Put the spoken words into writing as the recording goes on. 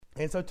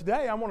And so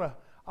today I want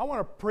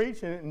to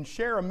preach and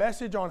share a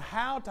message on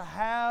how to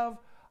have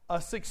a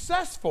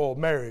successful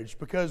marriage,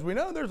 because we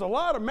know there's a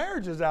lot of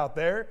marriages out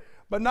there,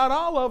 but not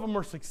all of them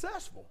are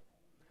successful.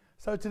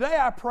 So today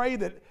I pray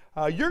that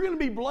you're going to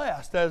be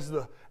blessed as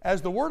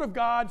the Word of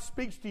God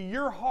speaks to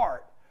your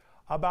heart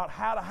about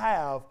how to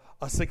have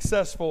a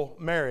successful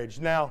marriage.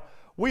 Now,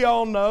 we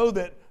all know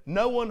that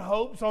no one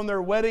hopes on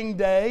their wedding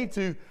day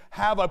to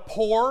have a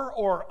poor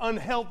or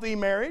unhealthy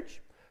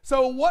marriage.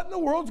 So what in the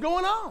world's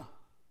going on?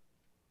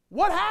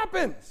 What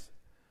happens?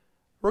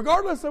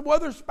 Regardless of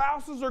whether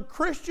spouses are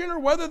Christian or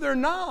whether they're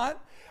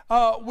not,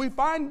 we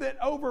find that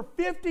over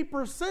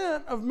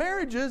 50% of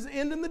marriages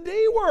end in the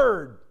D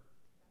word.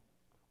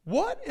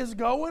 What is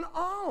going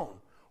on?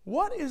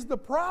 What is the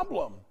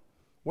problem?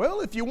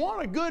 Well, if you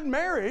want a good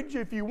marriage,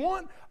 if you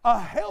want a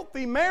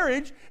healthy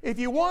marriage, if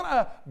you want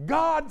a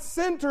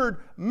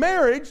God-centered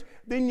marriage,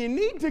 then you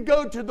need to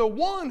go to the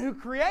one who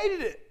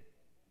created it.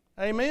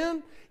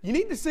 Amen? You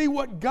need to see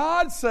what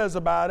God says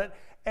about it,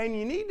 and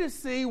you need to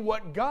see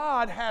what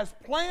God has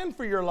planned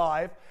for your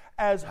life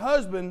as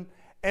husband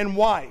and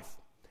wife.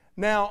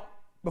 Now,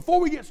 before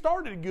we get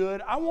started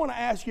good, I want to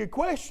ask you a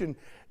question.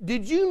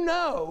 Did you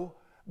know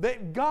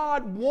that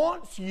God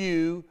wants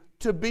you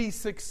to be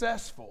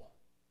successful?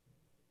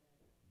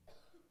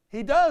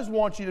 He does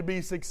want you to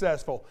be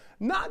successful.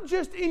 Not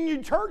just in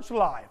your church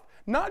life,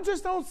 not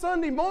just on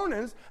Sunday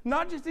mornings,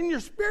 not just in your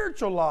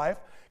spiritual life.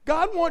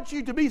 God wants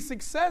you to be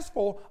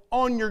successful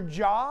on your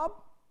job,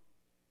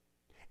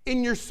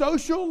 in your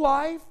social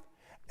life,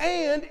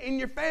 and in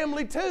your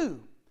family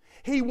too.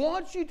 He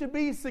wants you to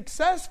be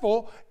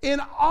successful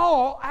in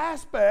all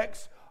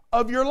aspects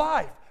of your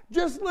life.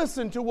 Just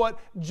listen to what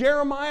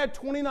Jeremiah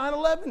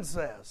 29:11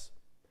 says.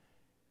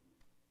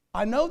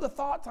 I know the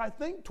thoughts I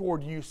think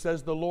toward you,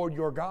 says the Lord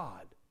your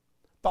God.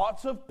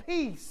 Thoughts of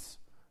peace,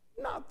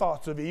 not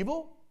thoughts of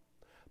evil.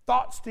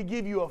 Thoughts to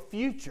give you a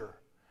future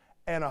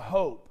and a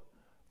hope.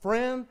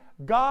 Friend,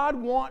 God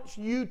wants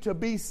you to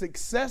be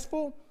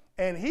successful,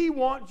 and He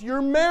wants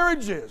your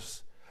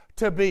marriages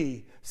to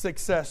be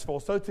successful.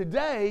 So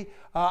today,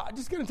 I'm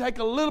just going to take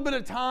a little bit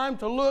of time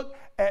to look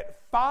at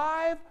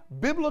 5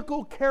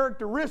 biblical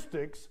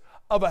characteristics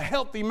of a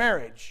healthy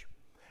marriage.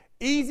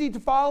 Easy to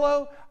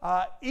follow,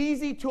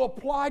 easy to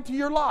apply to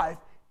your life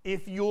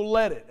if you'll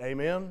let it.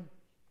 Amen?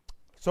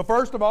 So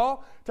first of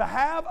all, to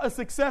have a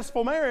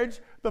successful marriage,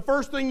 the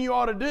first thing you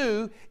ought to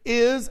do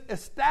is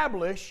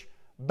establish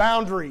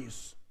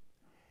boundaries.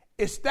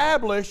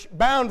 Establish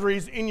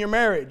boundaries in your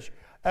marriage.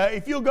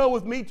 If you'll go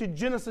with me to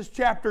Genesis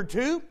chapter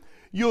 2,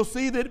 you'll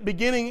see that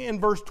beginning in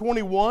verse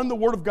 21, the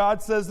Word of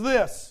God says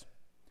this: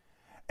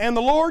 And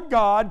the Lord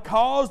God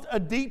caused a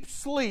deep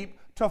sleep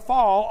to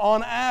fall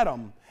on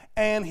Adam,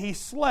 and he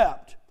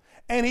slept.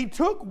 And he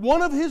took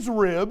one of his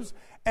ribs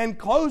and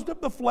closed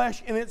up the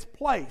flesh in its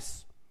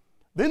place.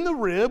 Then the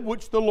rib,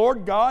 which the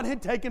Lord God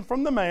had taken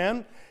from the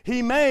man,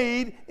 he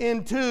made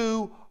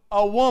into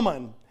a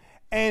woman.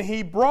 And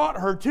he brought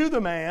her to the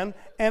man,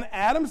 and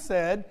Adam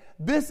said,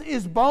 This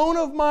is bone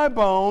of my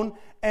bone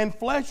and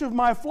flesh of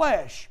my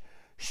flesh.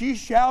 She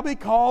shall be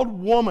called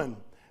woman,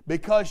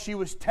 because she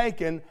was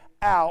taken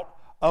out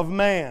of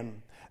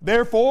man.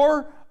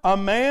 Therefore, a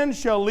man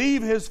shall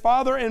leave his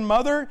father and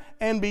mother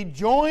and be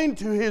joined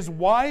to his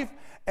wife,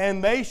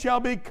 and they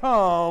shall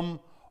become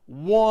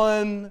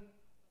one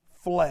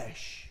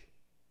flesh.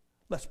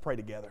 Let's pray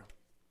together.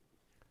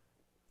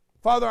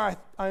 Father,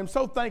 I am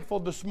so thankful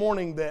this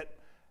morning that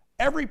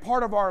every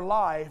part of our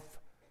life,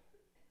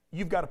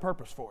 you've got a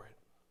purpose for it.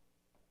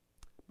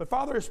 But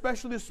Father,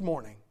 especially this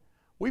morning,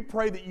 we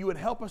pray that you would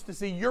help us to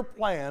see your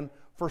plan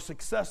for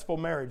successful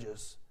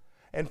marriages.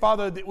 And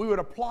Father, that we would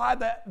apply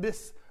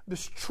this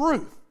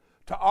truth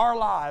to our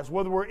lives,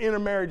 whether we're in a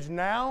marriage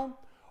now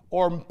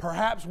or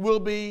perhaps will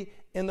be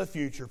in the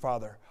future,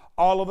 Father.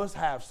 All of us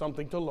have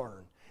something to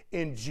learn.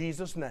 In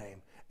Jesus'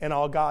 name. And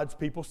all God's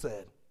people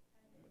said,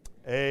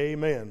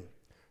 Amen.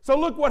 So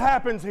look what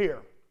happens here.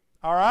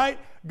 All right?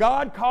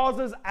 God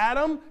causes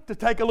Adam to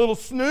take a little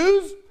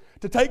snooze,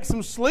 to take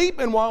some sleep,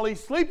 and while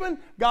he's sleeping,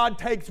 God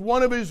takes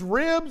one of his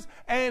ribs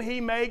and he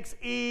makes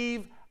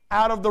Eve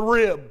out of the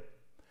rib.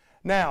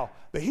 Now,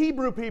 the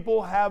Hebrew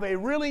people have a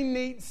really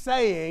neat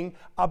saying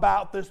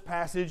about this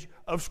passage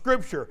of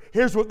Scripture.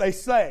 Here's what they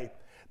say.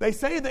 They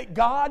say that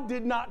God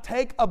did not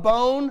take a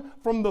bone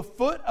from the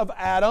foot of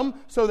Adam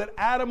so that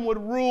Adam would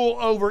rule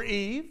over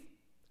Eve.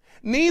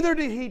 Neither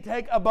did he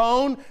take a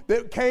bone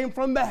that came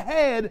from the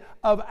head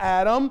of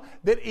Adam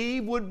that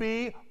Eve would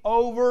be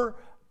over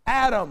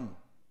Adam.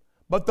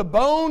 But the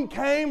bone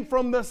came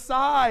from the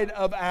side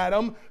of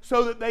Adam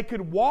so that they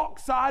could walk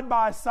side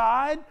by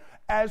side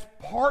as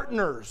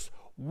partners,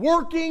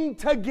 working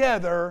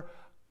together,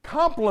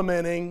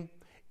 complementing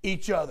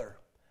each other.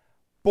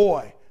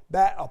 Boy,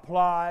 that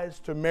applies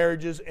to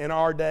marriages in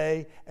our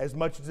day as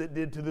much as it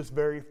did to this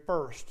very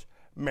first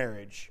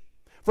marriage.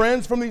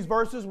 Friends, from these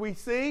verses we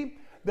see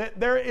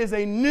that there is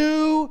a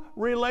new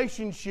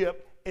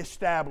relationship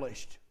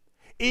established.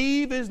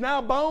 Eve is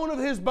now bone of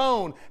his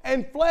bone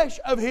and flesh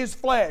of his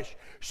flesh.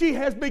 She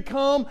has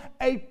become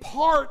a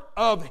part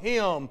of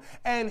him,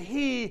 and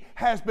he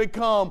has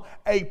become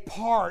a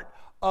part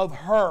of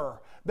her.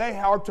 They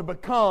are to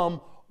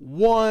become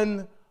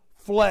one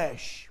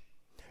flesh.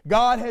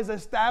 God has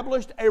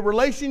established a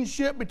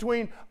relationship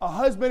between a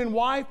husband and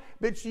wife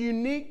that's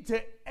unique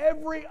to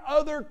every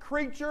other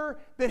creature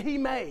that he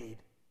made.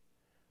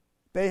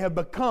 They have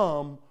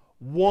become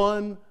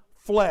one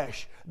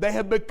flesh. They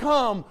have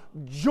become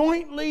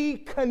jointly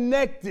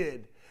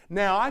connected.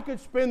 Now, I could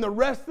spend the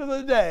rest of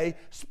the day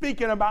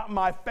speaking about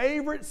my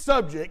favorite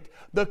subject,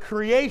 the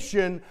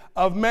creation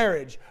of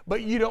marriage.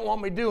 But you don't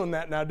want me doing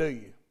that now, do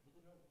you?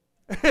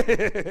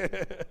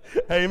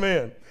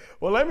 Amen.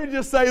 Well, let me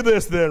just say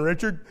this then,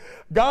 Richard.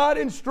 God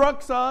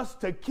instructs us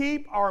to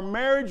keep our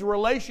marriage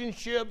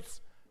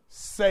relationships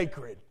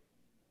sacred.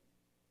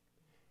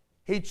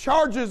 He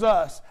charges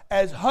us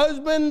as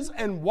husbands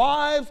and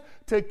wives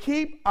to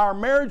keep our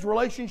marriage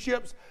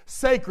relationships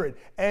sacred.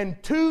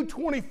 And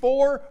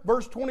 2:24,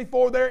 verse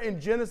 24 there in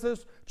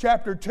Genesis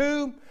chapter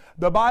 2,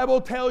 the Bible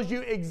tells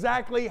you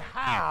exactly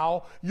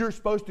how you're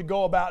supposed to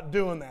go about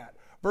doing that.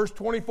 Verse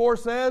 24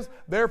 says,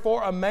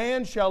 "Therefore a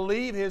man shall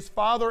leave his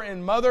father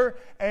and mother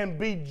and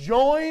be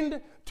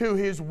joined to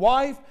his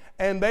wife,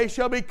 and they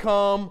shall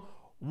become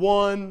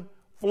one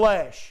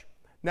flesh."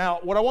 Now,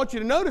 what I want you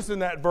to notice in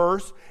that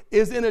verse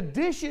is, in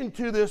addition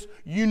to this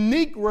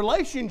unique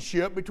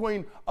relationship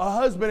between a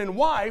husband and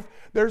wife,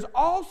 there's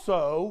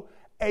also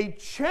a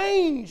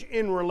change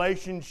in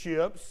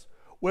relationships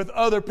with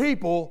other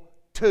people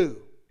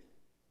too.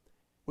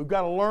 We've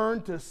got to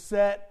learn to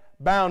set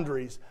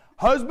boundaries.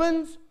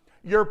 Husbands,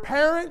 your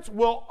parents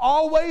will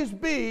always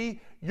be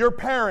your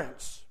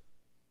parents.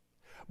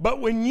 But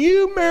when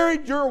you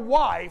married your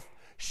wife,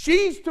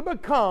 she's to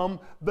become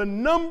the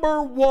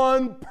number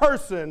one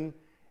person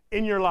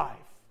in your life.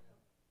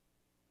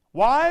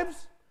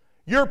 Wives,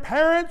 your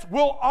parents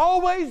will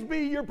always be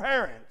your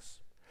parents.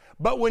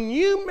 But when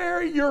you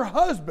marry your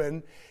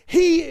husband,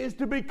 he is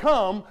to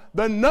become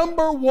the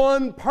number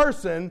one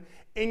person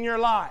in your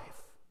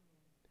life.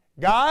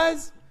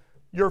 Guys,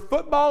 your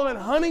football and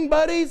hunting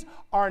buddies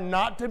are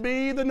not to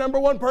be the number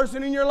one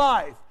person in your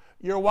life.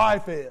 Your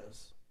wife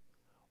is.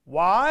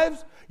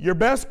 Wives, your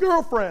best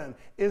girlfriend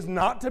is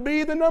not to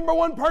be the number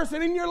one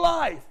person in your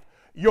life.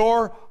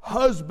 Your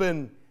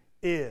husband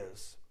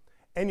is.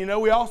 And you know,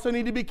 we also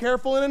need to be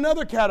careful in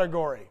another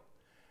category.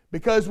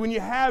 Because when you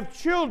have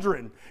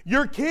children,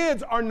 your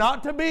kids are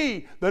not to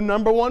be the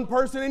number one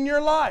person in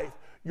your life.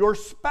 Your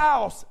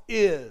spouse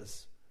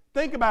is.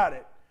 Think about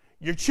it.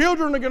 Your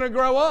children are going to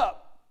grow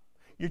up.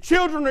 Your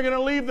children are going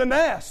to leave the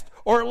nest.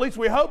 Or at least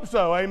we hope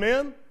so,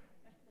 amen?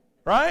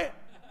 Right?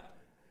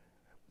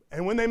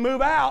 And when they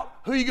move out,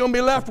 who are you going to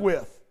be left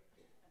with?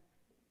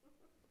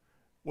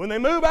 When they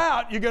move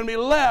out, you're going to be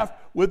left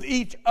with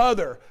each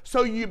other.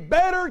 So you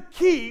better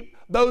keep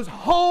those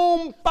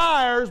home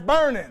fires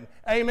burning.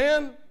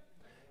 Amen?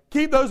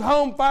 Keep those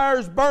home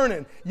fires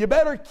burning. You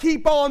better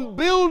keep on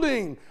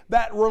building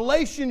that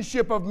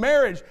relationship of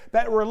marriage,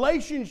 that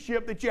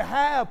relationship that you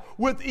have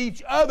with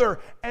each other.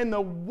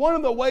 And one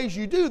of the ways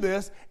you do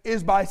this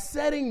is by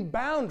setting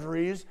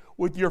boundaries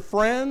with your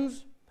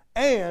friends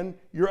and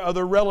your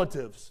other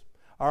relatives.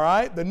 All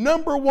right? The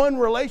number one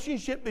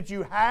relationship that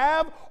you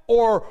have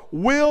or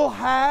will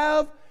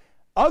have,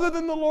 other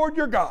than the Lord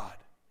your God,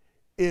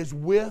 is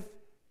with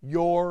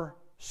your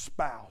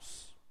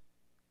spouse.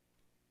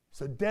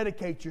 So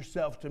dedicate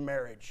yourself to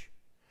marriage.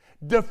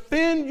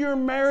 Defend your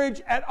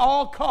marriage at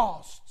all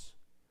costs.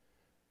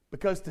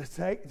 Because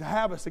to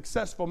have a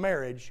successful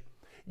marriage,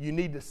 you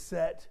need to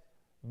set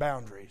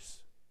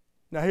boundaries.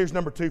 Now here's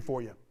number 2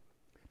 for you.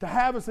 To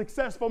have a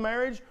successful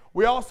marriage,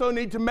 we also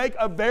need to make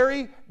a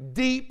very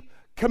deep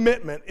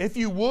commitment. If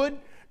you would,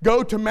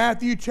 go to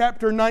Matthew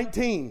chapter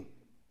 19.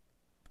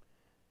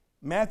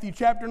 Matthew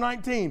chapter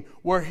 19,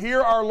 where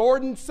here our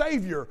Lord and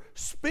Savior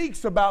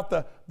speaks about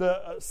the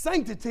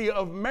sanctity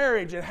of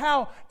marriage and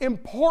how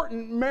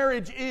important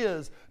marriage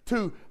is,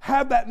 to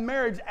have that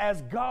marriage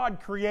as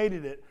God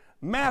created it.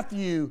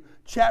 Matthew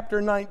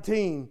chapter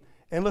 19,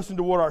 and listen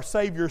to what our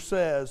Savior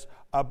says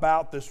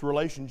about this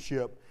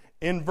relationship.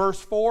 In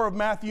verse 4 of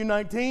Matthew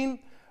 19,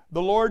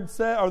 the Lord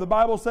said, or the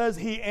Bible says,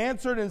 He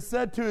answered and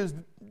said to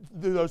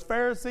those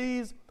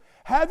Pharisees,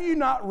 "Have you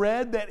not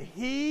read that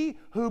He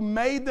who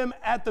made them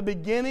at the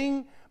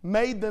beginning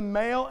made them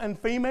male and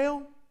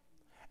female?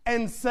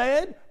 And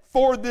said,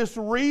 for this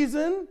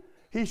reason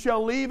he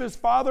shall leave his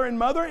father and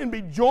mother and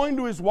be joined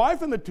to his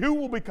wife, and the two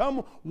will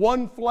become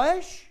one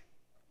flesh?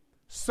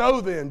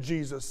 So then,"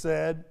 Jesus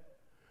said,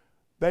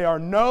 "they are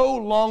no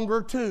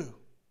longer two.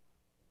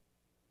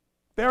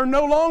 They are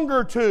no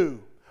longer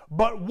two,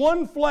 but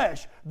one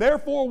flesh.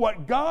 Therefore,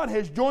 what God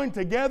has joined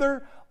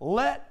together,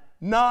 let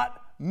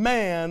not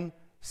man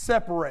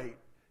separate."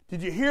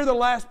 Did you hear the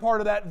last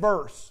part of that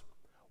verse?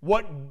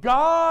 What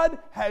God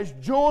has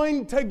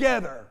joined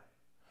together,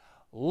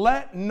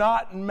 let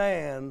not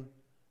man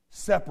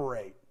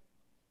separate.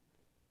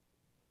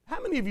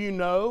 How many of you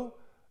know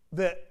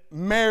that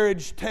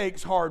marriage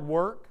takes hard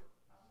work?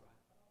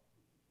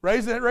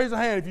 Raise a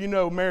hand if you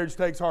know marriage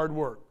takes hard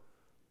work.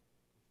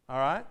 All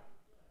right?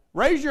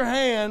 Raise your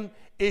hand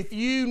if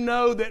you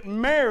know that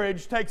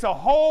marriage takes a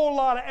whole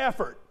lot of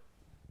effort.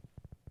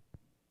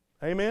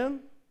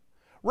 Amen?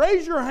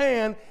 Raise your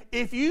hand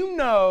if you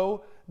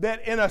know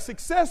that in a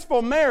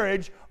successful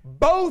marriage,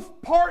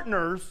 both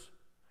partners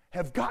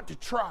have got to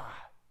try.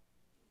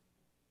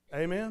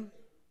 Amen?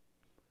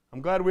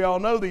 I'm glad we all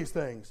know these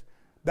things.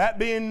 That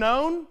being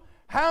known,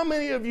 how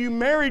many of you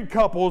married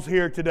couples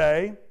here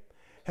today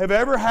have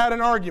ever had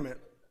an argument?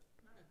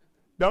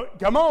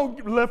 Come on,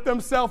 lift them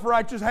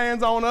self-righteous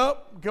hands on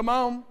up. Come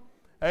on.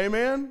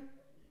 Amen?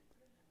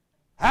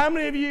 How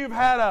many of you have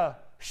had a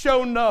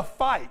show enough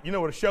fight? You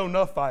know what a show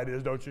enough fight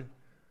is, don't you?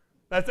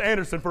 That's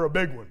Anderson for a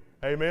big one.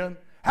 Amen?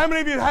 How many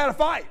of you have had a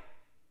fight?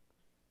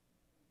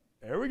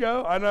 There we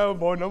go. I know,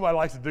 boy, nobody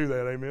likes to do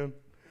that. Amen?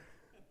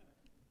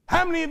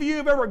 How many of you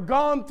have ever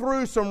gone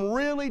through some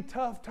really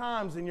tough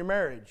times in your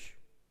marriage?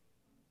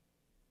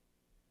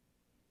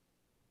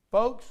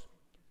 Folks,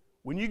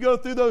 when you go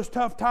through those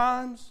tough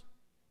times,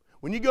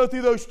 when you go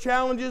through those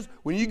challenges,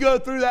 when you go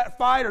through that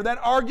fight or that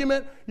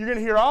argument, you're going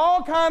to hear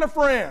all kind of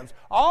friends,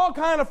 all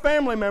kind of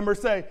family members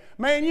say,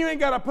 man, you ain't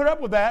got to put up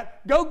with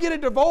that. Go get a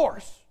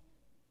divorce.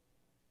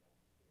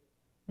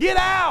 Get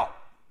out.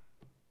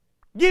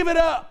 Give it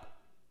up.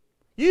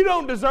 You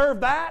don't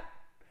deserve that.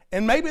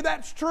 And maybe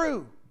that's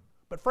true.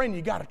 But friend,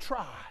 you got to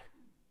try.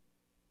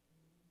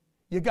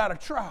 You got to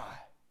try.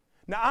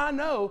 Now, I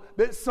know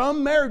that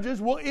some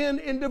marriages will end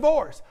in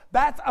divorce.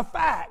 That's a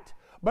fact.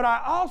 But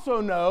I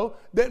also know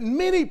that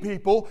many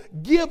people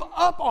give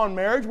up on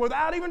marriage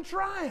without even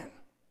trying.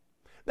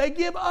 They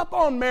give up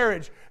on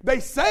marriage. They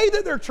say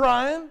that they're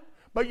trying,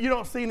 but you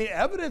don't see any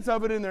evidence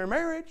of it in their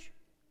marriage.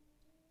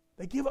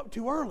 They give up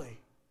too early.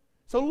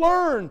 So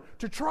learn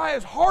to try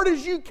as hard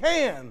as you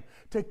can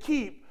to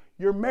keep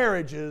your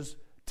marriages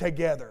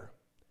together.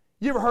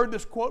 You ever heard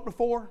this quote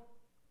before?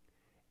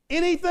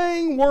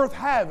 Anything worth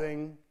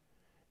having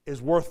is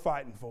worth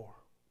fighting for.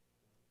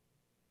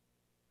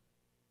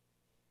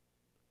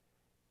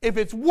 If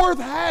it's worth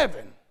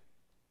having,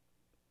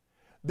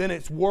 then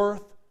it's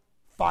worth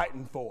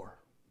fighting for.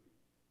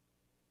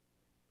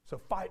 So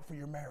fight for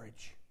your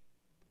marriage.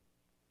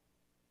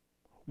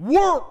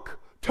 Work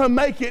to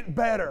make it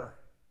better.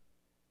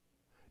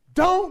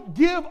 Don't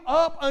give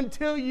up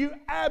until you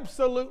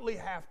absolutely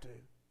have to.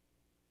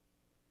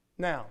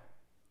 Now,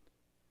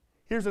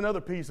 here's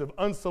another piece of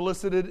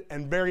unsolicited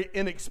and very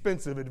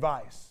inexpensive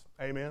advice.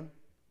 Amen?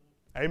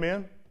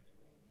 Amen?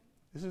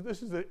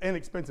 This is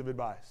inexpensive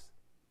advice.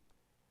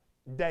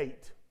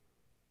 Date.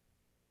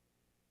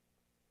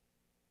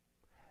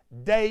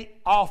 Date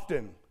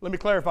often. Let me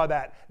clarify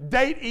that.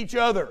 Date each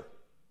other.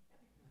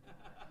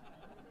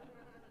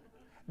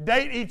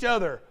 Date each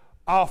other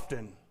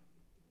often.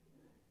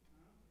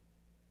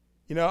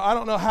 You know, I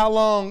don't know how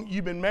long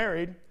you've been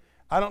married.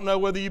 I don't know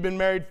whether you've been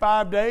married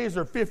 5 days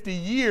or 50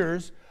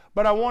 years,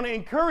 but I want to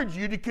encourage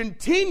you to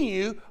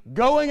continue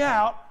going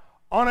out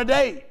on a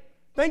date.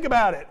 Think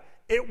about it.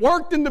 It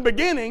worked in the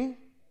beginning.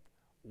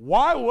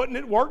 Why wouldn't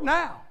it work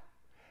now?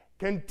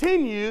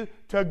 Continue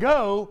to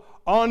go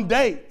on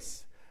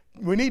dates.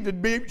 We need to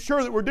be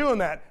sure that we're doing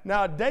that.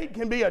 Now, a date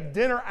can be a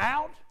dinner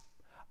out.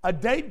 A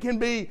date can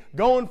be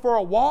going for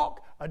a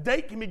walk. A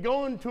date can be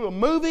going to a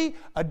movie.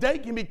 A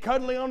date can be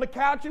cuddling on the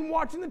couch and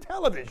watching the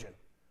television.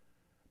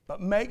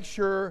 But make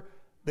sure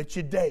that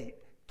you date.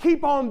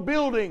 Keep on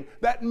building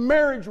that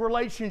marriage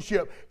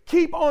relationship.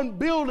 Keep on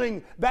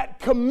building that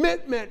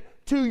commitment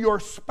to your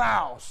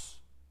spouse.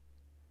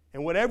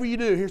 And whatever you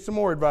do, here's some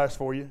more advice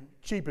for you.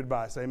 Cheap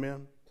advice,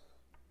 amen?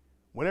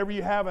 Whenever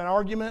you have an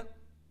argument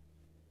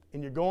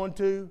and you're going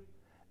to,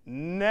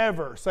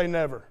 never, say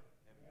never,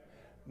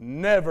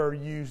 never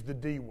use the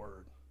D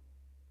word.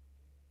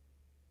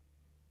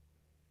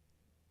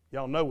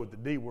 Y'all know what the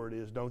D word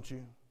is, don't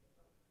you?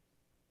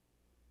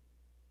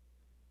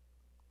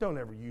 Don't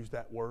ever use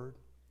that word.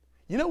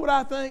 You know what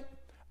I think?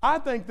 I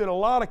think that a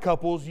lot of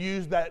couples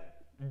use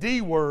that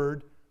D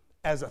word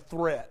as a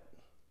threat.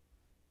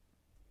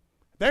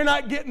 If they're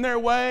not getting their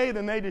way,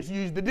 then they just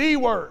use the D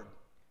word.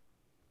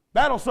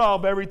 That'll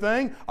solve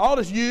everything. I'll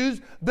just use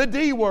the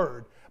D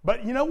word.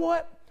 But you know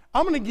what?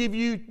 I'm going to give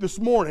you this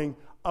morning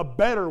a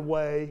better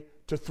way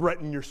to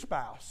threaten your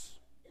spouse.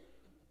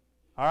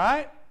 All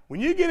right?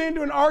 When you get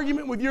into an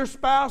argument with your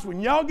spouse,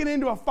 when y'all get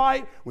into a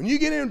fight, when you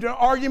get into an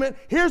argument,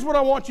 here's what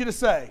I want you to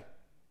say.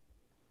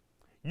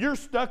 You're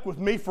stuck with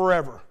me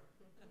forever.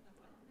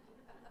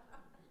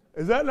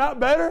 Is that not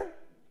better?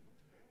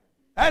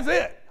 That's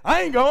it.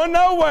 I ain't going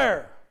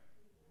nowhere.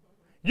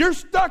 You're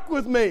stuck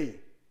with me.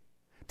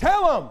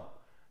 Tell them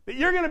that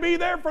you're going to be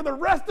there for the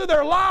rest of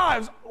their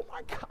lives. Oh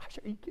my gosh,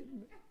 are you kidding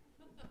me?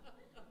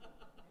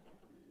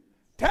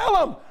 Tell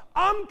them,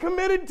 I'm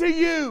committed to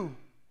you.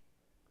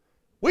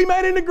 We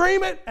made an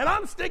agreement, and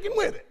I'm sticking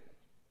with it.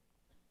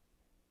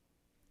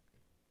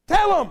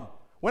 Tell them,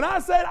 when I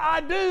said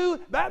I do,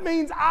 that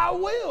means I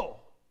will.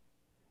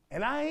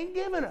 And I ain't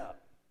giving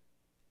up.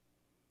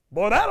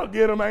 Boy, that'll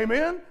get them,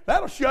 amen.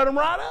 That'll shut them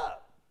right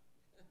up.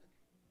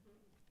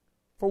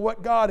 For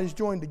what God has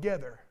joined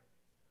together,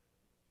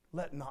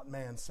 let not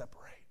man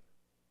separate.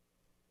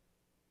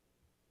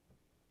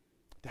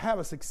 To have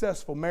a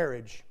successful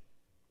marriage,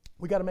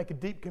 we got to make a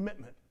deep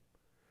commitment.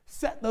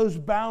 Set those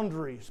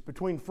boundaries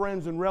between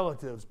friends and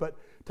relatives. But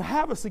to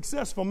have a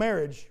successful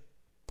marriage,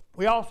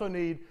 we also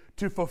need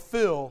to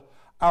fulfill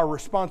our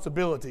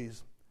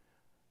responsibilities.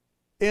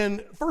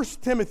 In 1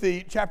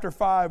 Timothy chapter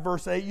 5,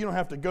 verse 8, you don't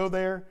have to go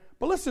there,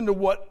 but listen to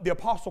what the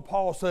Apostle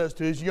Paul says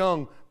to his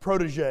young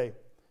protege.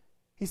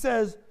 He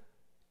says,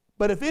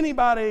 "But if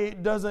anybody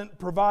doesn't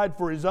provide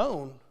for his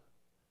own,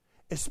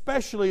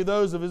 especially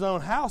those of his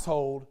own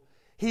household,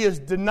 he has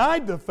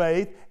denied the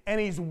faith and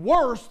he's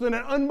worse than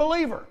an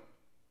unbeliever."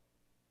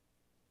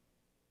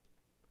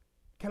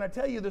 Can I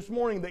tell you this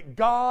morning that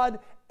God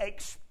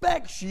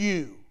expects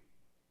you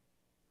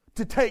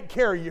to take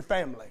care of your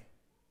family?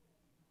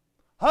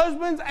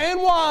 Husbands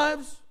and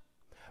wives,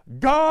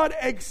 God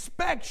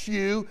expects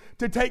you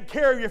to take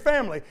care of your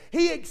family.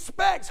 He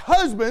expects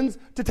husbands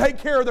to take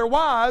care of their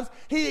wives.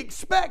 He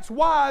expects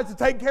wives to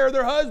take care of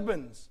their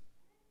husbands.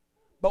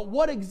 But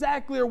what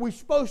exactly are we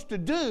supposed to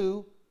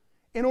do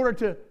in order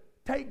to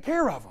take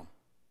care of them?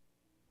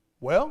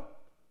 Well,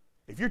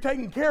 if you're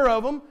taking care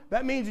of them,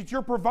 that means that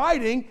you're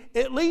providing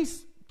at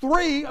least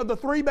 3 of the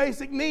 3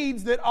 basic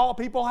needs that all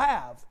people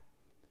have.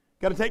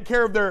 Got to take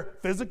care of their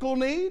physical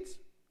needs,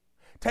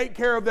 take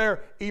care of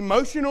their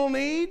emotional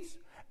needs,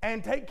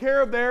 and take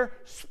care of their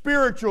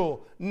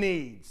spiritual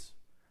needs.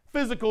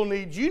 Physical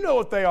needs, you know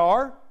what they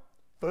are: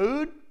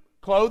 food,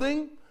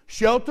 clothing,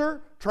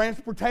 shelter,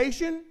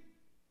 transportation.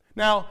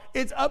 Now,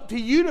 it's up to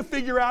you to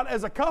figure out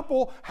as a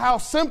couple how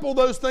simple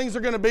those things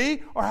are going to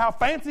be or how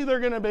fancy they're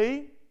going to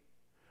be.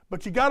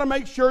 But you got to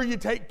make sure you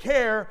take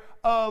care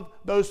of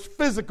those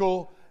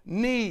physical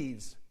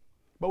needs.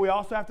 But we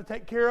also have to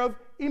take care of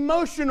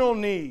emotional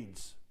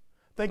needs.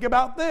 Think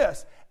about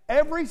this.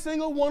 Every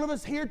single one of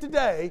us here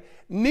today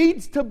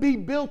needs to be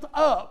built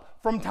up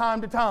from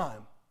time to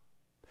time.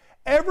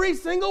 Every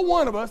single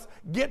one of us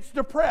gets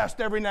depressed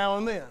every now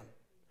and then.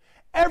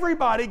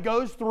 Everybody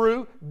goes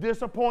through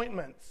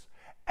disappointments.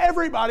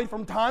 Everybody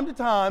from time to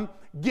time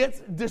gets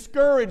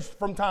discouraged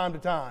from time to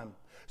time.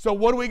 So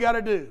what do we got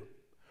to do?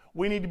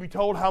 We need to be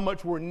told how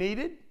much we're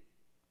needed.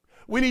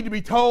 We need to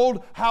be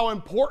told how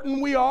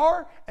important we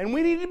are. And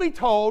we need to be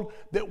told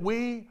that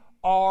we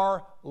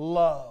are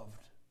loved.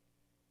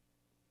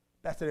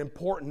 That's an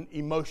important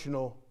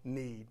emotional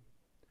need.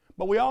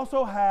 But we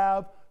also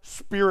have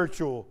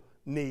spiritual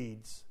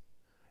needs.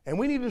 And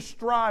we need to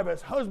strive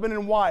as husband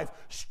and wife,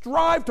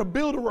 strive to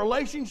build a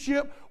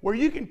relationship where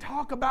you can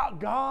talk about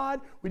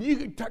God, where you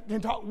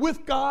can talk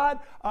with God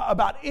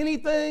about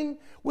anything.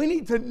 We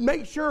need to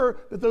make sure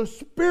that those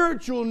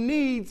spiritual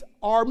needs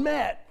are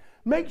met.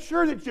 Make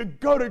sure that you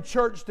go to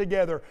church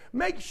together.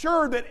 Make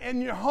sure that in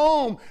your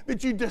home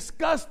that you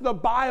discuss the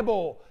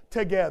Bible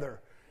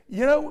together.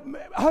 You know,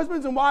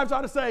 husbands and wives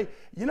ought to say,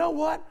 you know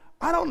what?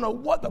 I don't know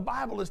what the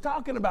Bible is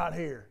talking about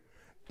here.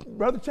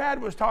 Brother Chad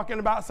was talking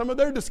about some of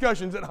their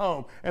discussions at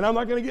home, and I'm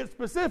not going to get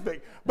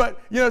specific. But,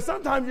 you know,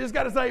 sometimes you just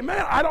got to say,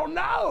 man, I don't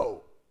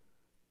know.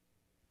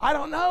 I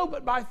don't know,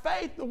 but by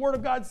faith, the Word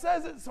of God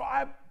says it, so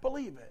I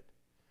believe it.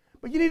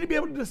 But you need to be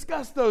able to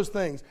discuss those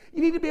things.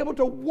 You need to be able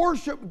to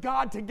worship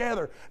God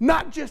together,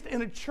 not just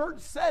in a church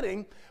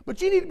setting,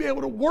 but you need to be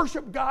able to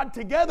worship God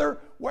together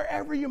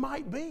wherever you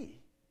might be.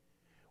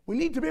 We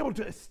need to be able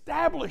to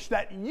establish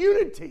that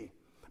unity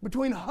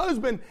between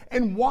husband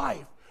and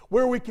wife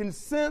where we can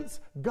sense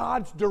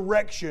God's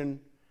direction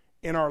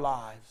in our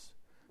lives.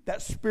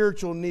 That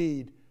spiritual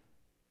need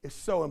is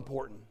so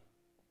important.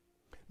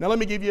 Now let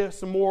me give you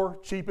some more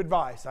cheap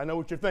advice. I know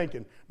what you're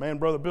thinking. Man,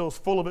 Brother Bill's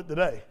full of it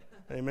today.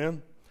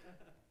 Amen.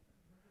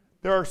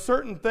 There are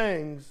certain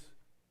things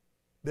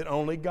that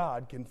only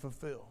God can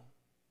fulfill.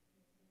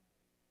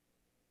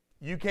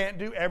 You can't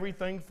do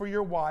everything for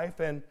your wife,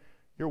 and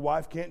your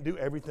wife can't do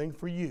everything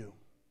for you.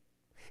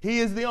 He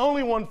is the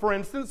only one, for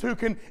instance, who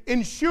can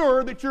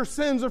ensure that your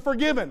sins are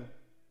forgiven.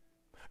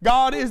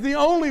 God is the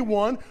only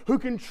one who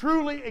can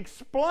truly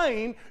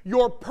explain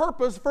your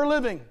purpose for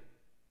living.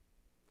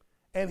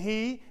 And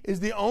He is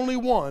the only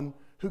one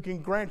who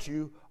can grant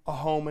you a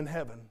home in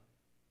heaven.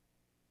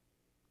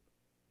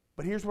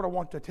 But here's what I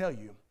want to tell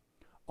you.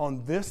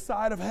 On this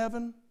side of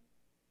heaven,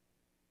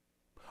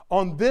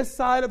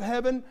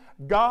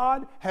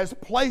 God has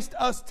placed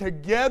us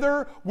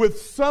together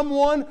with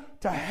someone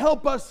to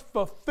help us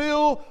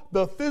fulfill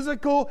the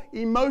physical,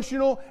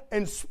 emotional,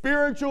 and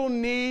spiritual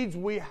needs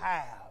we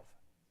have.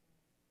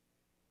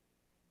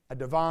 A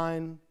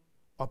divine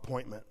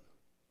appointment.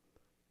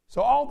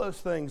 So all those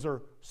things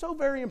are so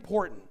very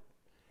important.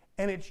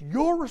 And it's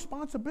your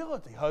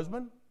responsibility,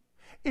 husband.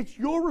 It's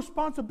your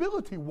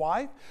responsibility,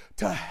 wife,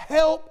 to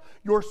help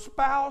your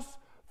spouse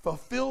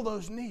fulfill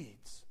those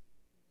needs.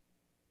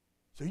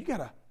 So you got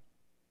to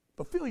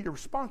fulfill your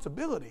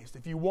responsibilities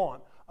if you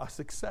want a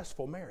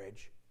successful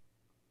marriage.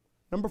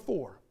 Number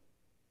 4,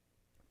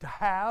 to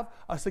have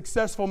a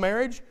successful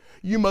marriage,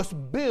 you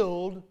must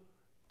build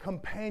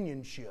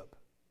companionship.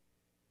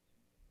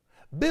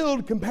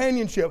 Build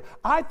companionship.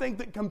 I think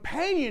that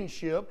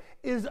companionship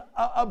is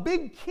a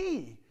big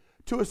key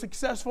to a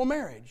successful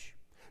marriage.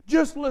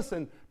 Just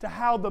listen to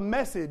how the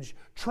Message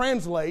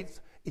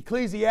translates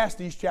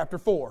Ecclesiastes chapter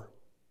 4.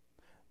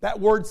 That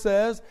word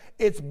says,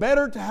 it's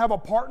better to have a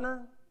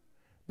partner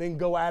than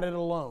go at it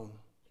alone.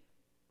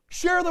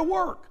 Share the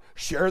work,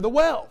 share the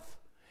wealth.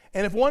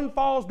 And if one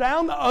falls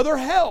down, the other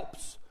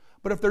helps.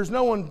 But if there's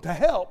no one to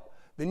help,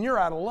 then you're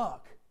out of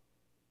luck.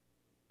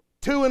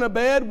 Two in a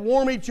bed,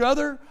 warm each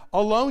other.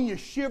 Alone, you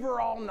shiver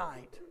all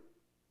night.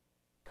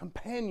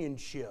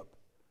 Companionship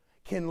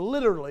can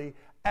literally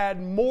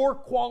add more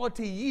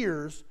quality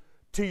years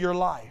to your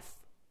life.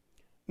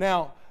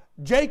 Now,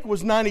 Jake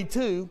was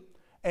 92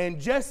 and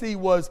Jesse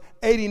was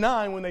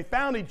 89 when they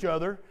found each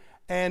other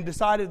and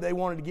decided they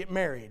wanted to get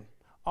married.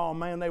 Oh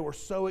man, they were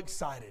so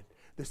excited.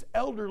 This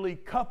elderly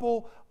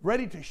couple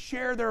ready to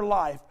share their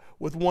life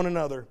with one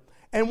another.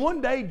 And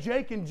one day,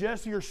 Jake and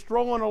Jesse are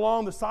strolling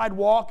along the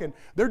sidewalk and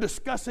they're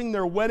discussing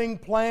their wedding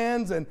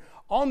plans. And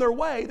on their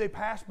way, they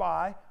pass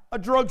by a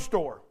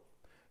drugstore.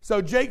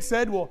 So Jake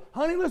said, well,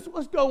 honey,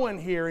 let's go in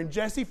here. And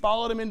Jesse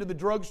followed him into the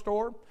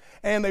drugstore.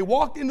 And they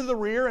walked into the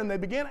rear and they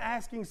began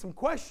asking some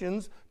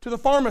questions to the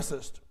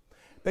pharmacist.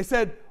 They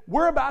said,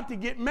 we're about to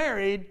get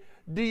married.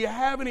 Do you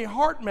have any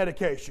heart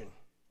medication?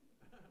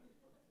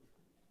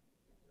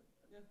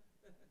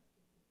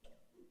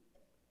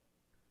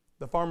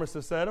 The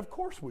pharmacist said, of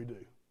course we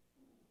do.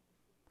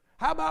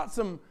 How about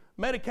some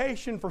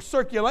medication for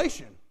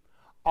circulation?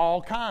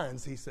 All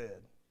kinds, he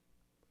said.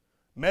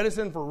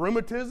 Medicine for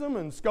rheumatism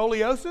and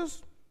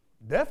scoliosis?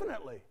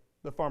 Definitely,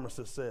 the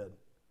pharmacist said.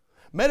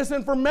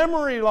 Medicine for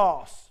memory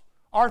loss,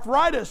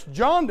 arthritis,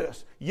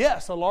 jaundice?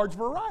 Yes, a large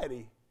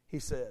variety, he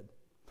said.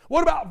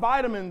 What about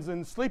vitamins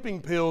and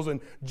sleeping pills and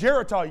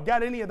Geritol? You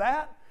got any of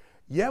that?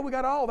 Yeah, we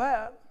got all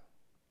that.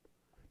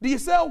 Do you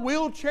sell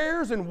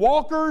wheelchairs and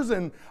walkers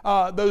and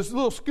those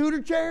little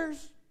scooter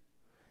chairs?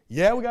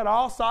 Yeah, we got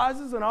all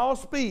sizes and all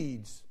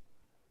speeds.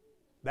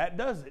 That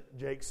does it,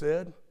 Jake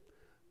said.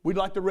 We'd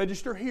like to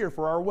register here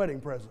for our wedding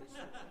presents.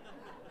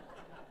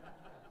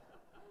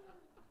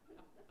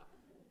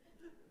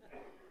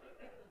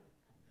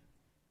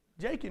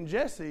 Jake and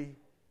Jesse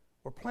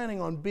were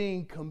planning on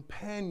being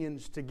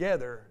companions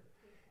together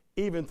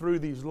even through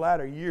these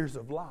latter years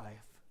of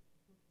life.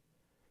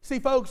 See,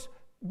 folks,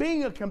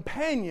 being a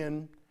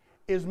companion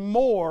is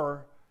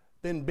more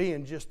than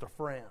being just a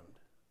friend.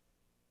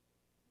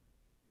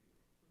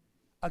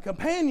 A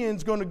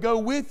companion's going to go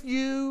with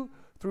you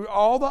through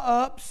all the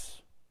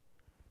ups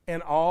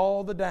and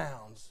all the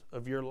downs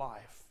of your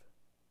life.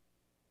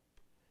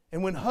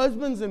 And when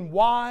husbands and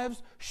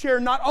wives share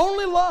not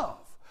only love,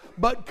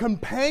 but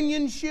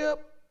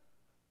companionship,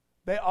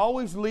 they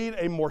always lead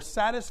a more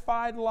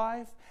satisfied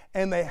life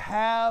and they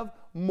have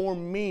more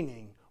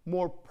meaning,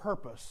 more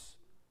purpose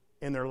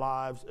in their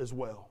lives as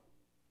well.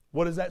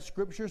 What does that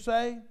scripture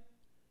say?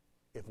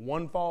 If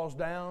one falls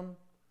down,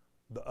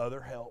 the other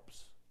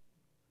helps.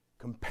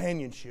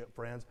 Companionship,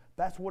 friends,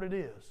 that's what it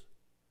is.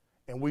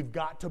 And we've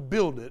got to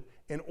build it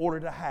in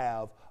order to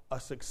have a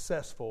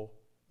successful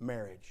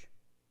marriage.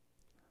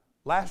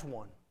 Last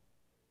one.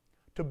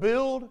 To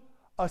build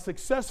a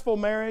successful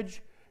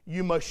marriage,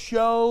 you must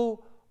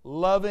show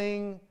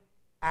loving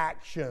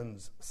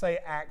actions. Say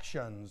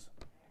actions.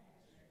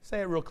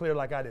 Say it real clear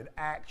like I did.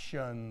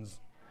 Actions.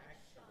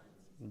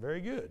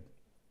 Very good.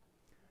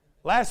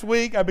 Last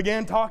week, I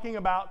began talking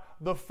about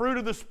the fruit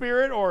of the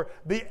Spirit, or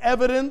the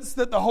evidence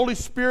that the Holy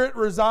Spirit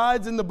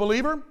resides in the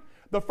believer.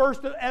 The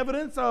first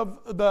evidence of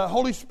the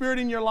Holy Spirit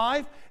in your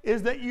life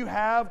is that you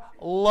have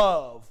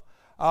love.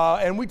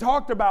 And we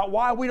talked about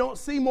why we don't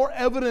see more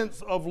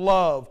evidence of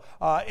love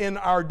in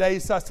our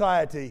day's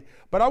society.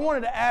 But I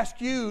wanted to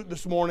ask you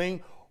this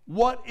morning,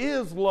 what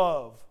is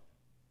love?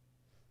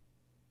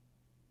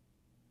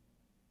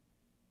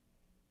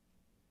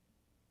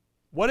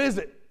 What is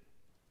it?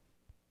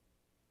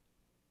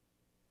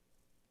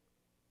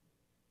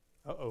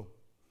 Uh-oh.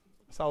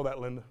 I saw that,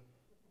 Linda.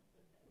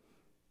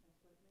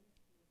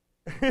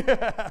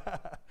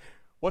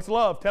 What's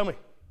love? Tell me.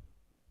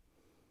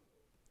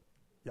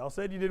 Y'all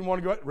said you didn't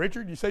want to go out.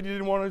 Richard, you said you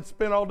didn't want to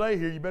spend all day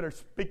here. You better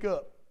speak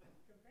up.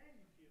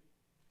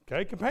 Companionship.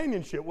 Okay,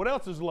 companionship. What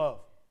else is love?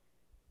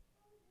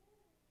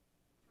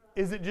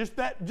 Is it just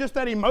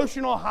that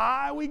emotional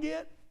high we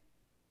get?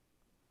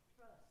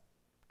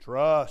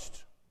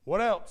 Trust. What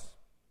else?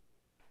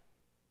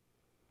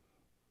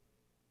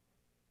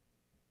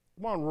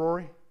 Come on,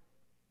 Rory.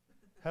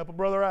 Help a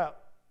brother out.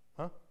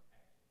 Huh?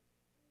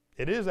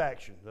 It is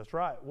action. That's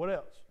right. What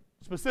else?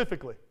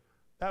 Specifically.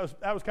 That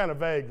was kind of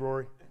vague,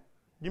 Rory.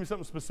 Give me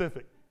something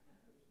specific.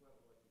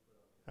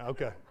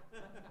 Okay.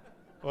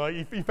 Well,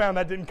 you found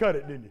that didn't cut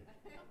it, didn't you?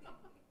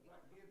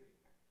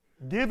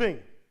 Giving.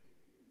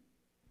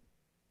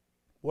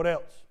 What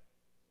else?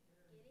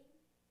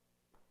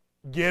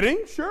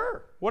 Getting?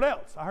 Sure. What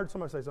else? I heard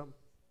somebody say something.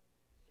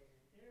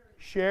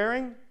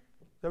 Sharing. Is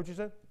that what you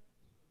said?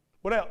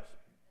 What else?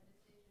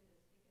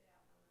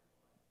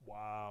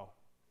 Wow.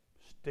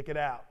 Stick it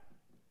out.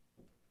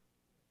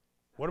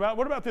 What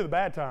about through the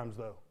bad times,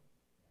 though?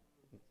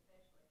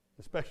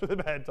 especially the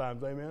bad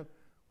times. Amen.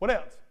 What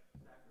else?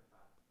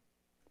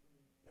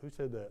 Who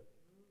said that?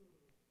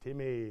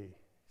 Timmy.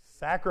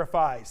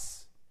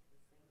 Sacrifice.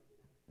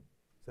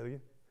 Say that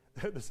again?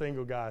 The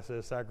single guy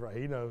says sacrifice.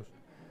 He knows.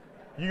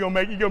 You're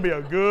gonna be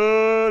a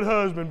good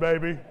husband,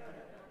 baby.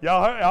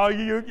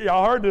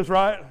 Y'all heard this,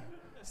 right?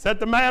 Set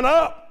the man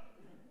up.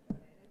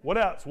 What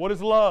else? What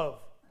is love?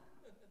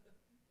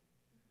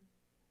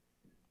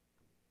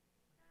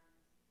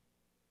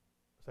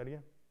 Say it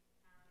again.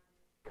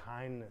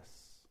 Kindness.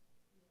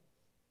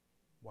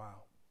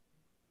 Wow.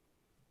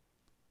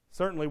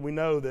 Certainly we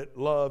know that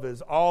love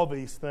is all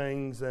these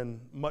things and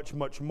much,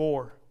 much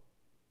more.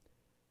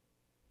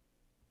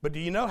 But do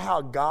you know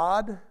how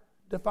God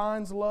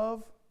defines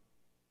love?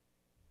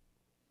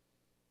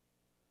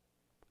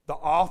 The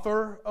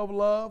author of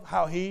love,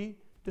 how he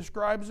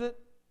describes it?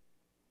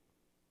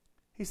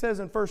 He says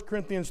in 1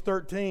 Corinthians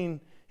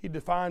 13, he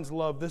defines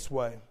love this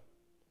way.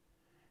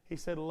 He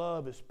said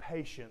love is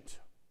patient.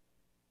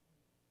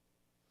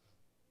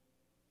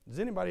 Does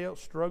anybody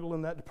else struggle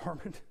in that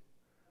department?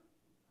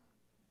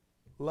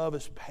 Love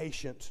is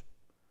patient.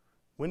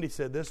 Wendy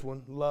said this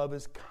one, love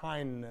is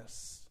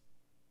kindness.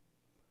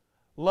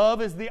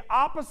 Love is the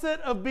opposite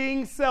of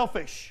being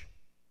selfish.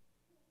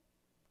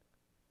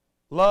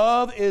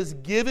 Love is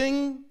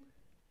giving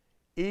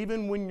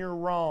even when you're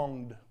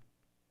wronged.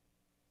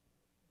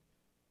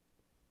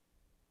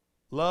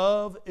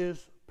 Love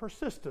is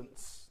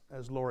persistence,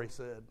 as Lori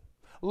said.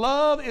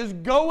 Love is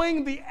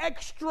going the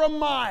extra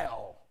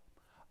mile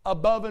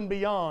above and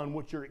beyond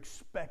what you're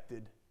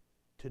expected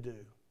to do.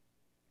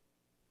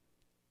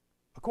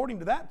 According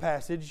to that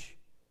passage,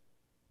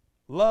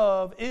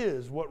 love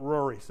is what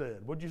Rory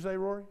said. What'd you say,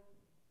 Rory?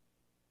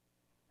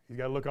 He's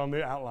got to look on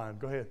the outline.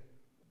 Go ahead.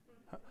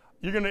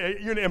 You're going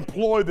to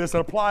employ this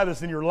and apply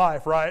this in your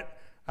life, right?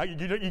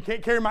 You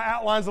can't carry my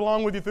outlines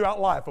along with you throughout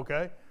life,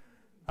 okay?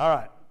 All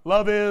right.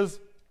 Love is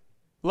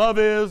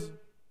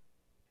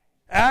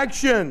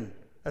action.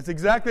 That's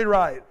exactly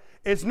right.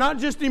 It's not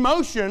just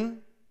emotion.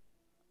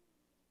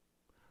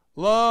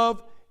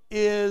 Love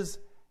is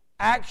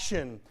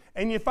action.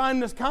 And you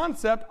find this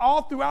concept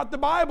all throughout the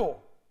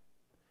Bible.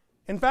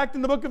 In fact,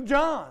 in the book of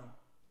John,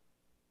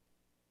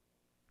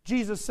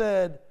 Jesus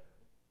said,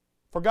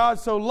 "For God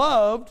so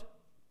loved,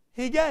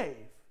 He gave."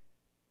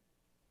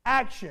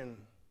 Action.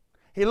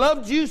 He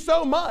loved you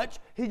so much,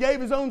 He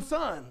gave His own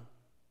Son.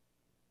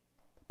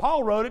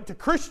 Paul wrote it to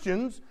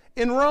Christians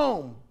in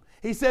Rome.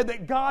 He said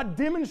that God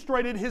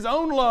demonstrated His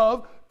own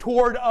love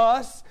toward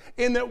us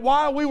in that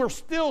while we were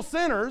still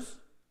sinners,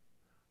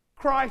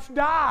 Christ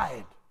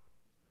died.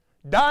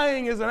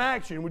 Dying is an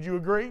action, would you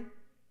agree?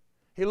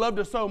 He loved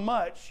us so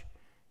much,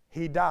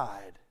 He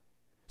died.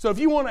 So if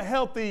you want a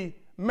healthy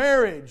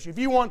marriage, if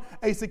you want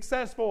a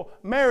successful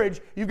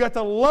marriage, you've got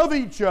to love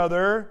each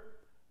other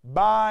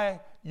by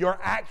your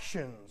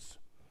actions.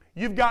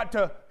 You've got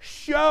to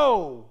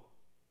show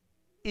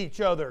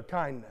each other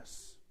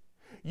kindness.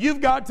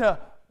 You've got to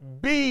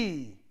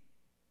be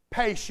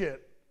patient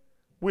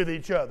with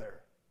each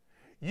other.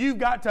 You've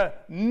got to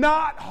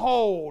not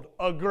hold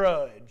a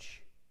grudge.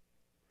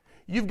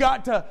 You've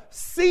got to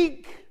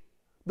seek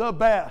the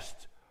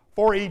best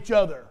for each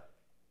other.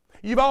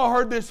 You've all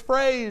heard this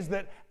phrase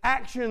that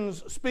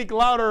actions speak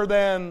louder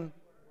than...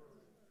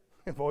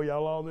 Boy,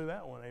 y'all all knew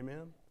that one,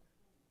 amen?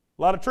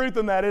 A lot of truth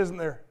in that, isn't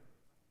there?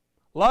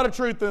 A lot of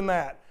truth in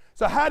that.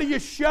 So how do you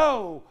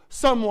show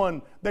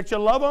someone that you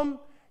love them?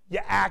 You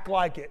act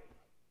like it.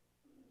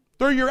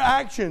 Through your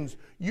actions,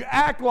 you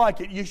act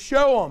like it. You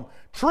show them.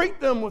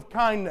 Treat them with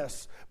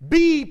kindness.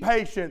 Be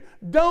patient.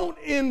 Don't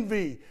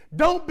envy.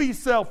 Don't be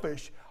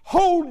selfish.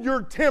 Hold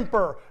your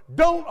temper.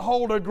 Don't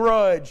hold a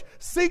grudge.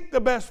 Seek the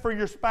best for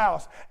your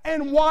spouse.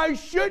 And why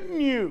shouldn't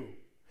you?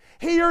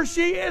 He or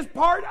she is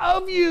part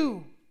of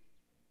you.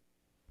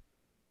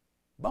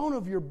 Bone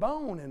of your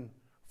bone and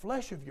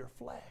flesh of your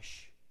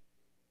flesh.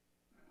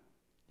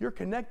 You're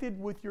connected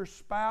with your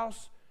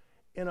spouse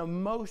in a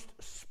most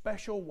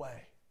special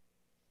way.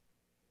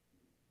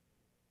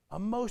 A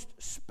most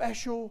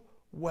special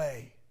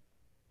way.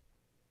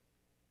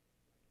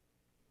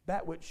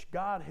 That which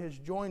God has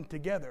joined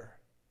together,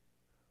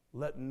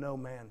 let no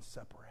man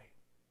separate.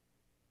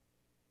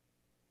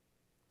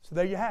 So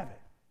there you have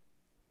it.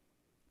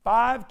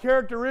 5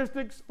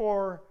 characteristics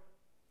for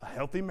a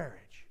healthy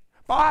marriage.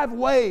 5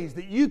 ways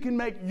that you can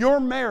make your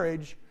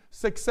marriage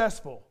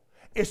successful.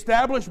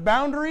 Establish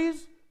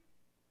boundaries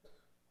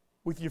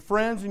with your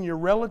friends and your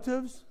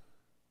relatives.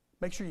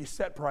 Make sure you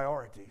set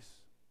priorities.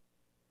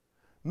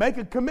 Make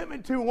a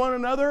commitment to one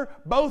another,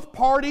 both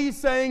parties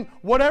saying,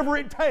 whatever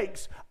it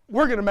takes,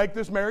 we're going to make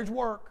this marriage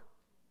work.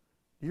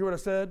 You hear what I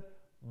said?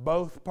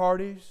 Both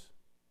parties.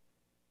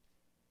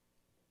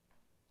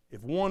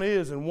 If one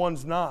is and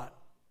one's not,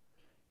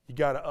 you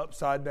got an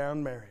upside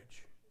down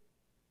marriage.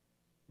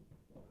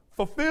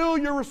 Fulfill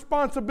your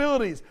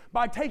responsibilities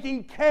by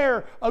taking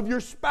care of your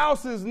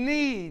spouse's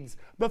needs,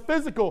 the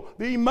physical,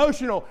 the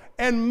emotional,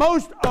 and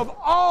most of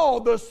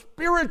all, the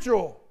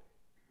spiritual.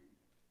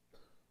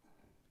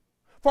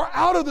 For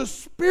out of the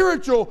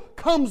spiritual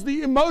comes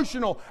the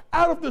emotional.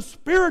 Out of the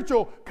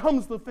spiritual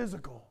comes the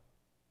physical.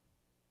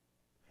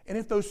 And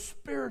if those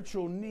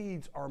spiritual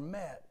needs are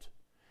met,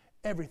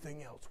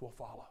 everything else will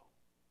follow.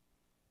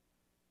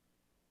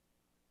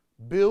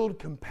 Build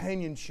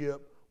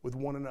companionship with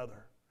one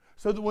another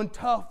so that when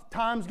tough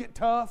times get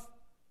tough,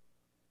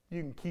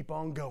 you can keep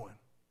on going.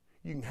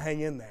 You can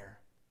hang in there.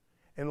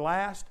 And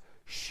last,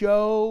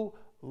 show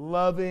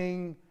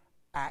loving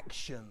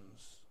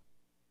actions.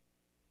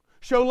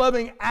 Show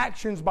loving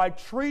actions by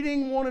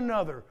treating one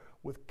another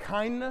with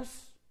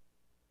kindness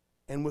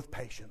and with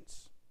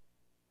patience.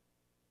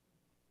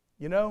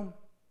 You know,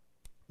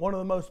 one of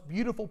the most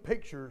beautiful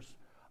pictures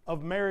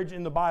of marriage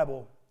in the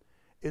Bible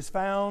is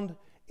found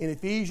in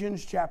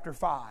Ephesians chapter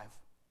 5.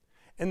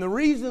 And the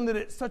reason that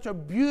it's such a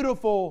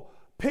beautiful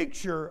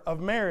picture of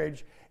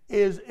marriage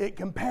is it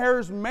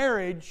compares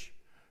marriage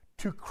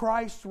to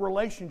Christ's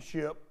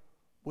relationship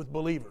with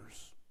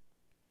believers.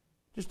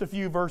 Just a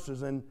few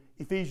verses in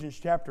Ephesians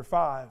chapter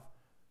 5,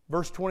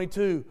 verse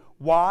 22.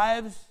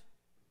 Wives,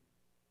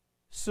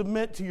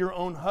 submit to your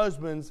own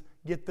husbands,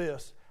 get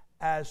this,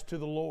 as to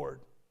the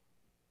Lord.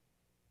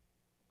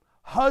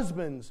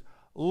 Husbands,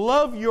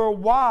 love your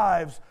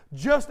wives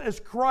just as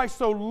Christ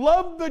so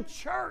loved the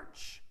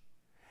church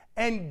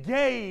and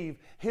gave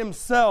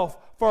Himself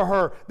for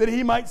her, that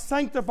He might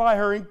sanctify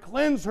her and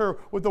cleanse her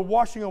with the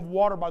washing of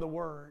water by the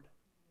Word.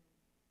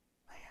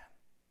 Man,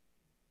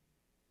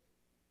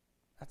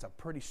 that's a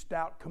pretty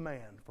stout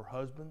command for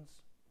husbands.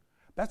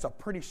 That's a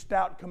pretty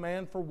stout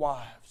command for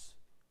wives.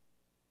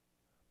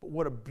 But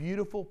what a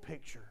beautiful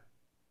picture.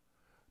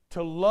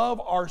 To love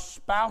our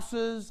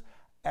spouses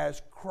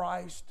as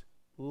Christ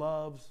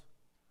loves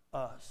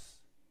us.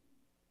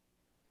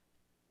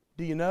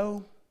 Do you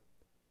know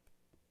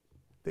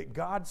that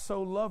God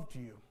so loved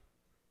you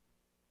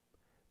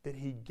that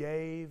He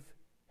gave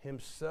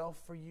Himself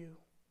for you?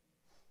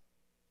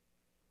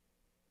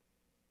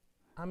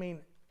 I mean,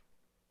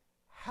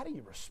 how do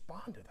you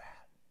respond to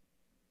that?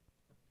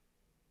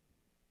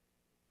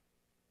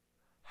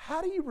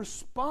 How do you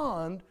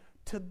respond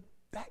to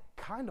that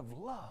kind of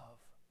love?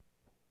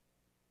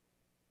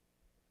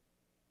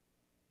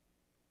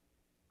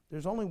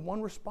 There's only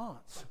one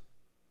response.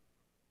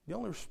 The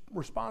only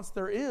response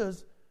there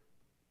is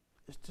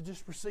to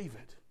just receive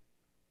it.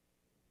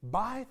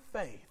 By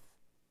faith,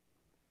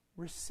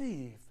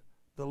 receive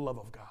the love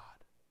of God.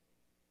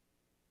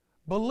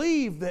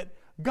 Believe that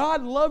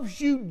God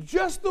loves you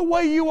just the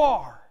way you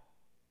are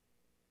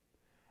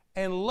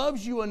and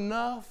loves you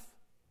enough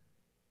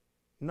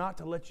not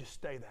to let you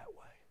stay that way.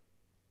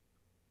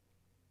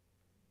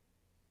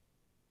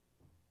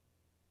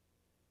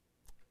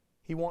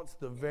 He wants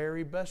the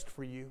very best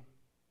for you.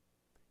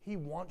 He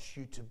wants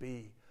you to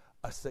be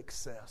a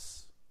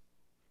success.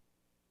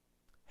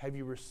 Have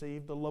you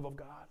received the love of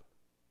God?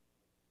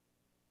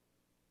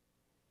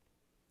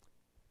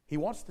 He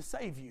wants to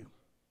save you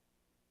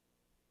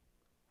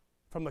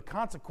from the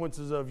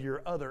consequences of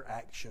your other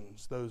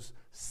actions, those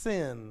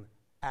sin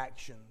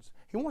actions.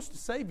 He wants to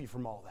save you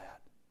from all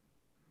that.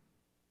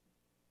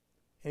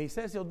 And He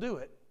says He'll do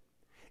it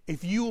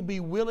if you will be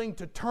willing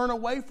to turn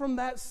away from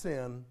that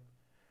sin,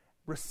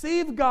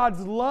 receive God's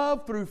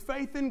love through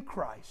faith in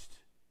Christ,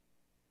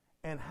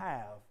 and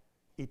have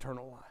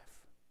eternal life.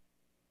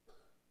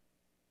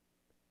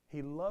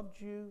 He loved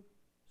you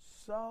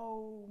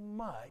so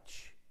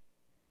much,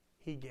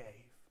 He gave.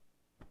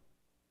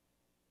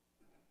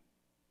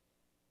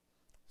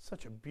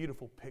 Such a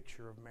beautiful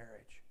picture of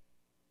marriage.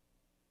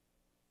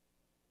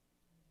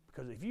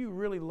 Because if you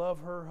really love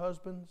her,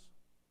 husbands,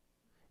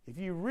 if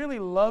you really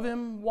love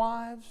him,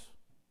 wives,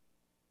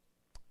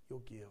 you'll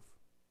give.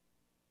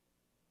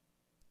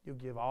 You'll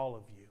give all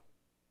of you.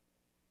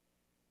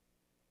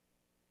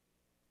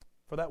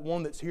 For that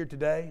one that's here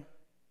today,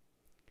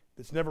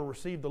 that's never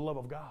received the love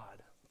of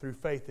God through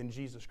faith in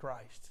Jesus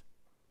Christ,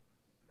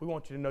 we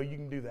want you to know you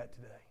can do that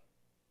today.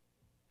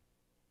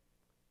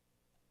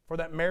 For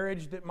that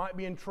marriage that might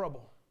be in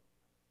trouble,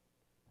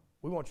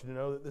 we want you to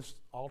know that this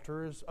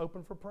altar is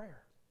open for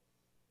prayer.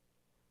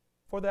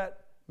 For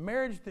that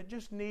marriage that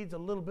just needs a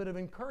little bit of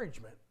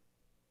encouragement.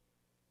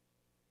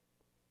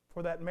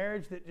 For that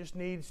marriage that just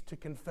needs to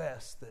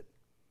confess that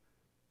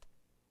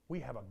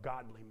we have a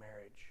godly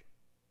marriage.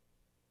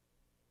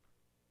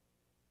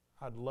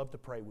 I'd love to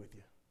pray with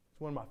you.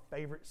 It's one of my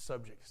favorite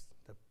subjects,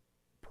 to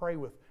pray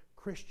with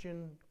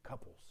Christian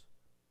couples.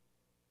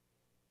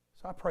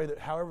 So I pray that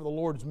however the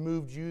Lord's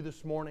moved you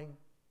this morning,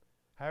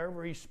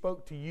 however He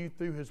spoke to you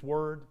through His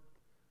Word,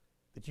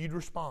 that you'd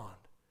respond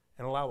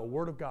and allow the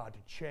Word of God to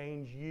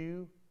change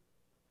you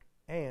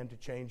and to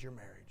change your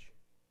marriage.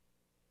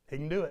 He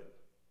can do it.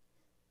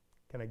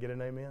 Can I get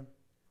an amen?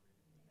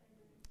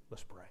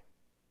 Let's pray.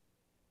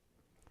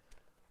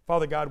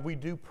 Father God, we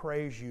do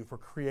praise You for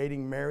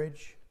creating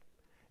marriage.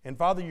 And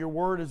Father, Your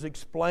Word has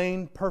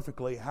explained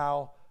perfectly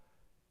how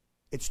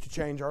it's to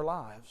change our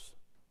lives.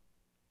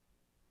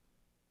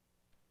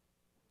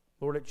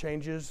 Lord, it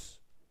changes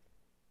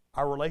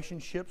our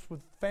relationships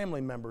with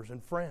family members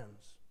and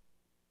friends.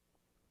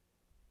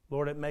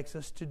 Lord, it makes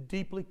us to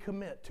deeply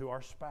commit to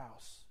our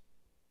spouse.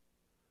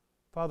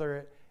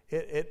 Father,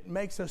 it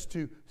makes us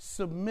to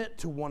submit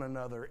to one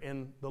another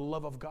in the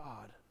love of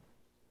God.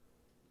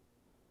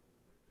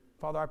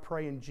 Father, I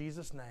pray in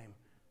Jesus' name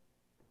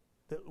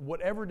that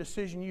whatever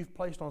decision you've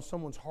placed on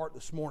someone's heart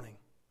this morning,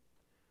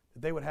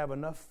 that they would have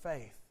enough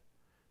faith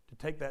to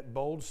take that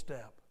bold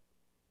step.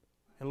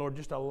 And Lord,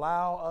 just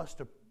allow us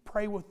to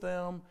pray with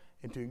them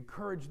and to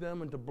encourage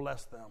them and to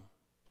bless them.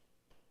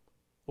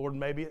 Lord,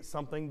 maybe it's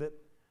something that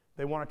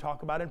they want to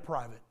talk about in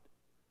private.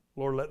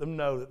 Lord, let them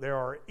know that there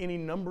are any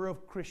number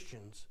of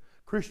Christians,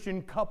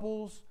 Christian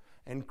couples,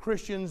 and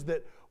Christians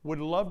that would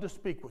love to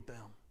speak with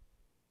them,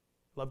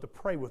 love to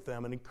pray with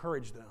them and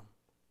encourage them.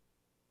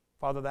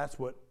 Father, that's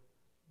what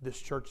this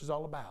church is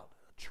all about,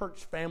 a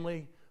church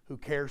family who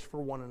cares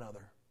for one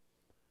another.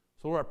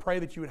 So, Lord, I pray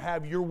that you would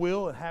have your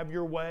will and have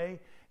your way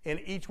in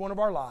each one of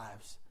our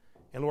lives.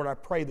 And, Lord, I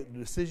pray that the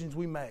decisions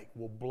we make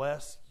will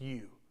bless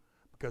you,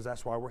 because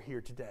that's why we're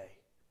here today,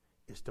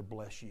 is to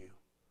bless you.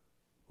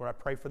 Lord, I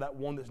pray for that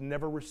one that's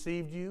never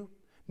received you,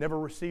 never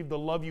received the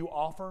love you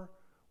offer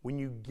when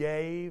you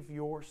gave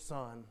your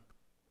Son.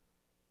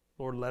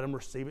 Lord, let them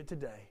receive it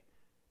today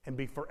and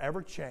be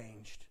forever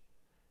changed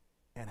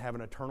and have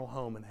an eternal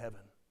home in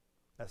heaven.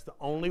 That's the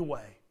only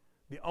way.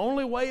 The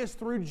only way is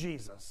through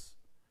Jesus.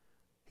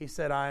 He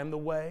said, I am the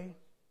way,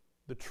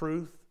 the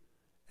truth,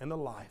 and the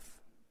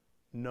life.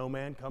 No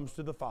man comes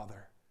to the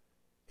Father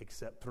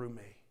except through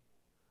me.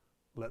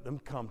 Let them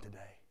come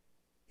today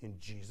in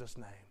Jesus'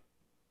 name.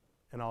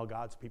 And all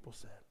God's people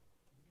said.